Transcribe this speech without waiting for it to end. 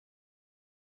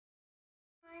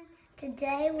everyone.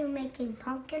 Today we're making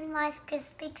pumpkin Rice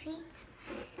Krispie treats,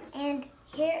 and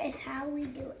here is how we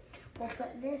do it. We'll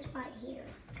put this right here.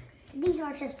 These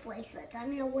are just bracelets.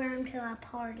 I'm gonna wear them to a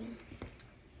party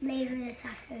later this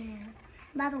afternoon.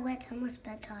 By the way, it's almost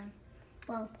bedtime.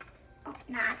 Well,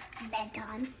 not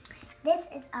bedtime. This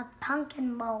is a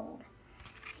pumpkin mold.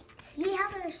 See how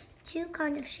there's two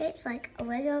kinds of shapes, like a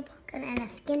regular pumpkin and a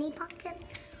skinny pumpkin?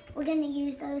 We're gonna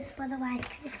use those for the Rice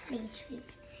Krispies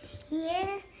treats.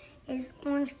 Here is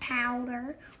orange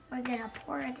powder. We're gonna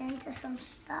pour it into some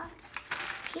stuff.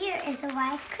 Here is the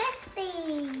Rice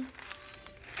Krispie.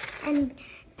 And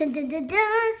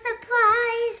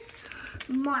surprise,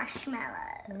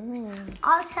 marshmallows.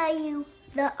 I'll tell you,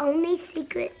 the only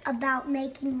secret about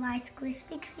making Rice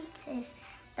Krispie treats is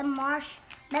the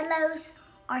marshmallows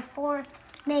are for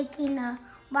making the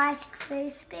Rice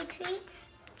Krispie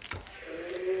treats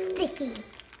sticky.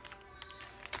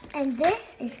 And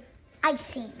this is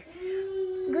icing.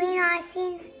 Green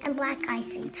icing and black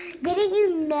icing. Didn't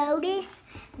you notice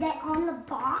that on the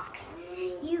box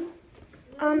you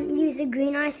use the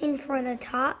green icing for the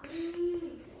tops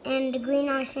and the green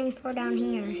icing for down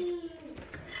here?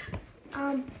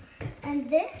 And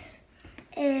this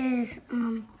is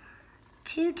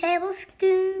 2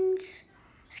 tablespoons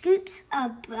scoops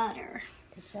of butter.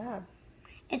 Good job.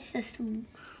 It's just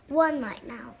one right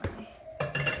now though.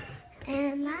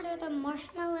 And that's are the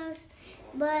marshmallows,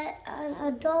 but an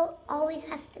adult always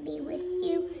has to be with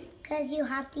you because you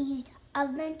have to use the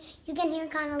oven. You can hear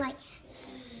kind of like,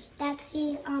 that's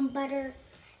the butter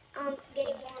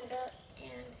getting warmed up.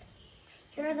 And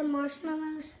here are the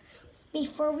marshmallows.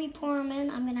 Before we pour them in,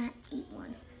 I'm gonna eat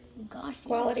one. Gosh,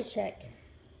 Quality check.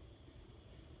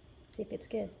 See if it's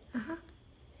good.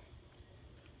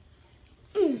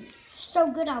 So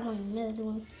good, I want another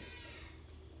one.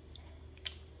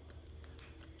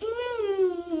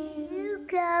 You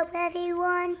go,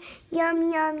 everyone.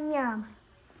 Yum, yum, yum.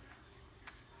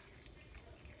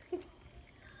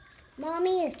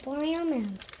 Mommy is pouring them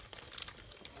in.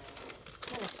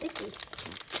 Oh, sticky.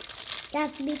 You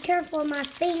have to be careful with my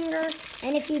finger,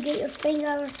 and if you get your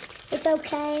finger, it's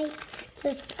okay.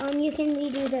 Just you can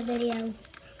redo the video,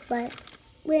 but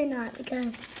we're not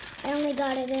because I only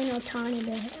got it in a tiny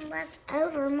bit.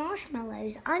 Leftover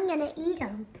marshmallows. I'm gonna eat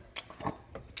them.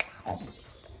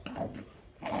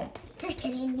 Just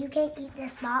kidding. You can't eat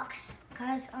this box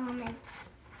because it's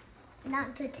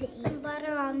not good to eat.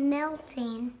 Butter on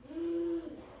melting.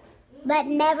 But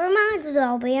never mind,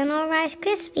 they'll be in our Rice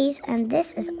Krispies, and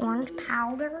this is orange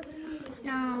powder.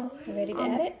 Now, You ready to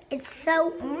add it? It's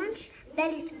so orange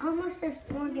that it's almost as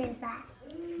orange as that.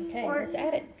 Okay, let's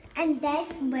add it. And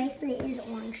this bracelet is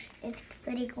orange. It's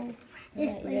pretty cool.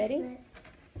 This Right, bracelet. ready?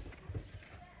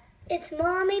 It's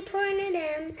Mommy pouring it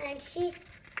in, and she's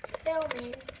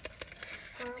filming.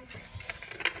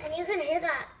 And you can hear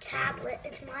that tablet.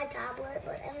 It's my tablet,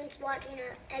 but Evan's watching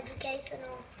an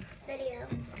educational video.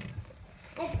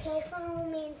 Educational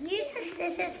means use the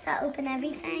scissors to open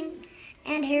everything.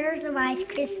 And here's the Rice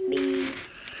Krispie.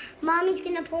 Mommy's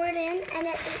gonna pour it in, and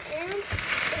at the end,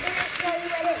 we're gonna show you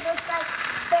what it looks like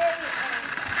very end.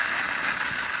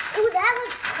 Ooh, that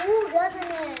looks cool,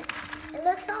 doesn't it? It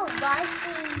looks all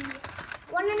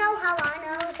ricey. Wanna know how I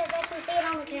know? Because I can see it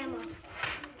on the camera.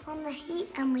 From the heat,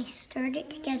 and we stirred it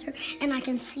together, and I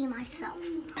can see myself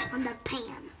on the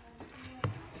pan.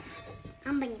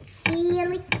 I'm being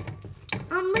silly.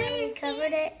 We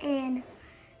covered it in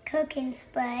cooking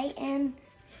spray and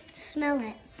smell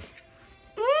it.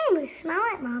 We smell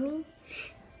it, Mommy.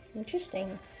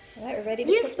 Interesting. All right, we're ready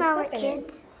to You put smell the it, stuff in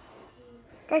kids.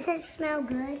 Does it smell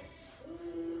good?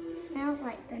 It smells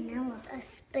like vanilla. A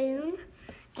spoon,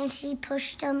 and she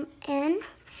pushed them in,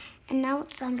 and now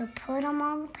it's time to put them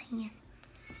on the pan.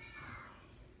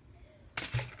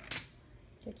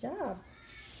 Good job.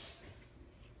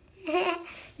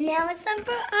 Now it's time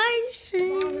for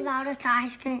icing. About it's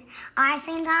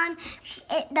icing time.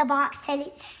 The box said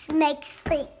it makes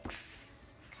 6.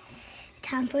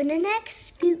 Time for the next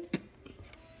scoop.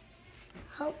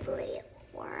 Hopefully it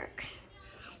will work.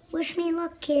 Wish me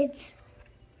luck, kids.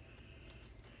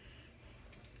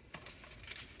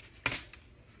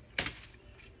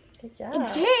 Good job.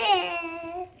 It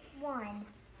did. 1.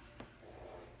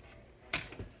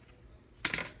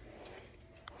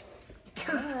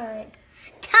 All right.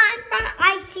 Time for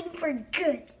icing for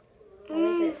good. How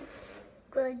is it?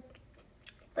 Good.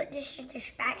 But this is the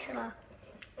spatula.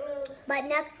 But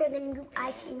not for the new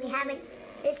icing.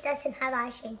 This doesn't have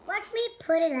icing. Watch me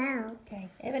put it out. Okay.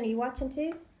 Evan, are you watching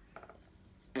too?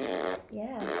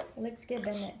 Yeah, it looks good,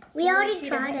 doesn't it? We already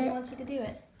tried He it. wants you to do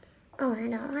it. Oh, I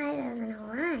know. I don't know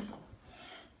why.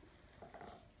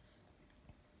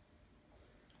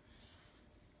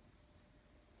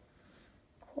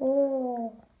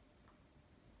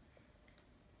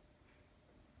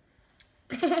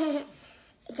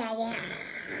 Yeah.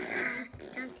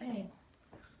 Okay.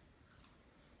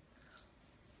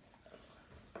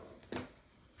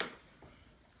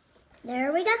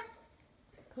 There we go.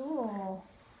 Cool.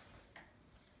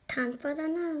 Time for the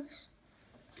nose.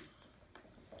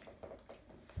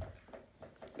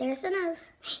 There's the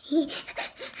nose.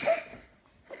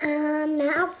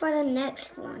 Now for the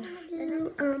next one.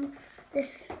 Do the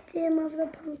stem of the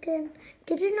pumpkin.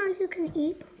 Did you know you can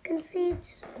eat pumpkin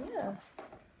seeds? Yeah.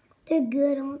 They're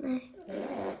good, aren't they?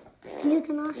 Yeah. You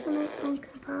can also make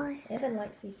pumpkin pie. Evan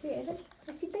likes these too. Evan,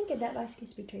 what do you think of that Rice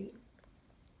Krispie treat?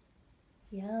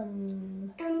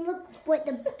 Yum. And look what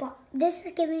this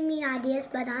is giving me ideas,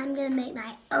 but I'm gonna make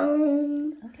my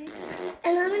own. Okay.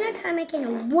 And I'm gonna try making a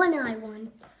one-eye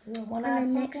one. Little one On eye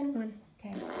the pumpkin? next one.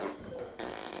 Okay.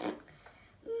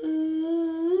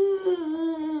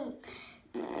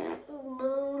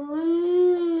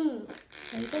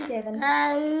 What do you think, Evan?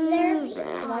 There's the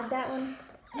You like that one?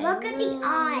 Look at the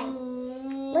eye.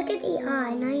 Look at the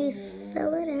eye. Now you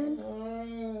fill it in.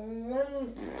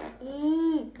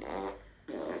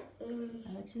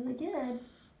 That looks really good.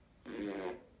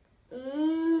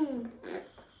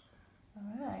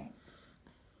 All right.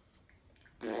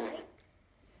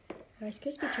 Rice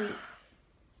Krispie treat.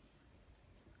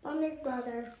 On his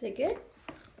brother. Is it good?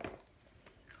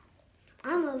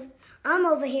 I'm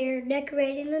over here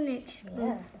decorating the next one.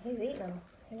 Yeah, he's eating them.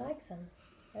 He likes them.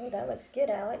 Oh, that looks good,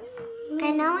 Alex.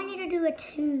 And now I need to do a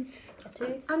tooth. A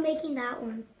tooth? I'm making that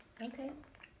one. Okay.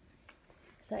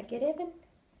 Is that good, Evan?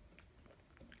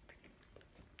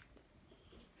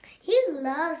 He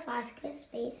loves Rice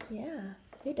Krispies. Yeah.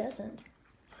 Who doesn't?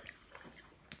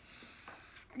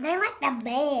 They're like the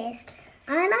best.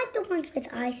 I like the ones with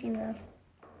icing though.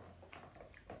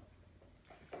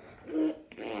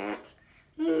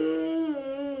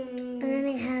 And then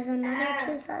it has another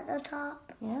tooth at the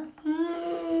top. Yeah?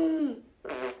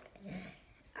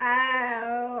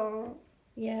 Ow.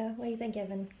 Yeah. What do you think,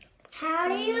 Evan? How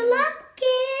do you like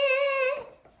it?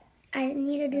 I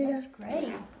need to do That's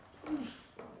great.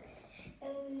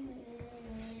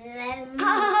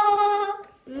 Oh.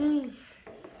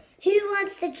 Who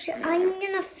wants to try? I'm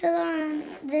gonna fill on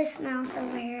this mouth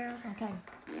over here. Okay.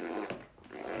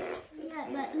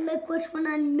 But look which one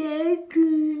I'm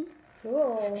making.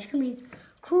 Cool. It's gonna be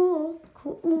cool.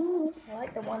 Cool. I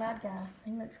like the one-eyed guy.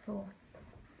 He looks cool.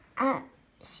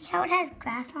 See how it has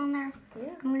grass on there?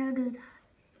 Yeah. I'm gonna do that.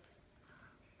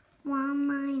 One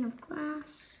line of grass.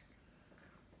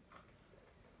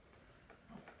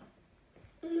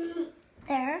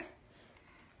 There.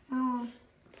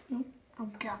 Oh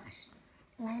gosh.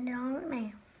 Landed on it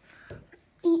now.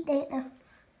 Eat that though.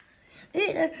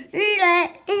 Eat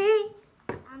that.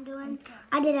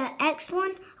 I did an X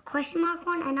one, a question mark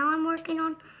one, and now I'm working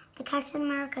on the Captain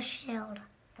America shield.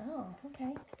 Oh,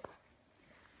 okay.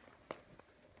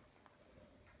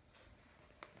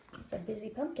 It's a busy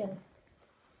pumpkin.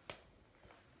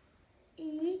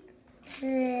 Eat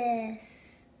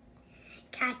this.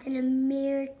 Captain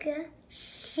America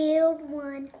shield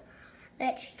one.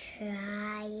 Let's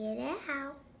try it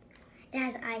out. It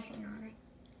has icing on it.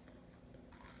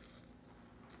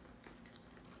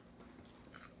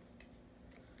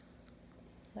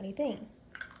 What do you think?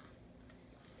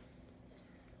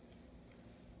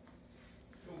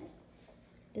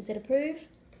 Does it approve?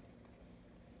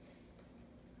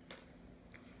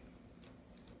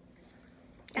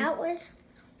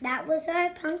 That was our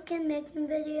pumpkin making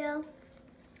video.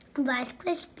 Rice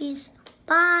Krispies.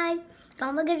 Bye.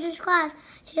 Don't forget to subscribe.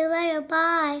 See you later.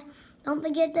 Bye. Don't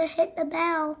forget to hit the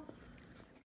bell.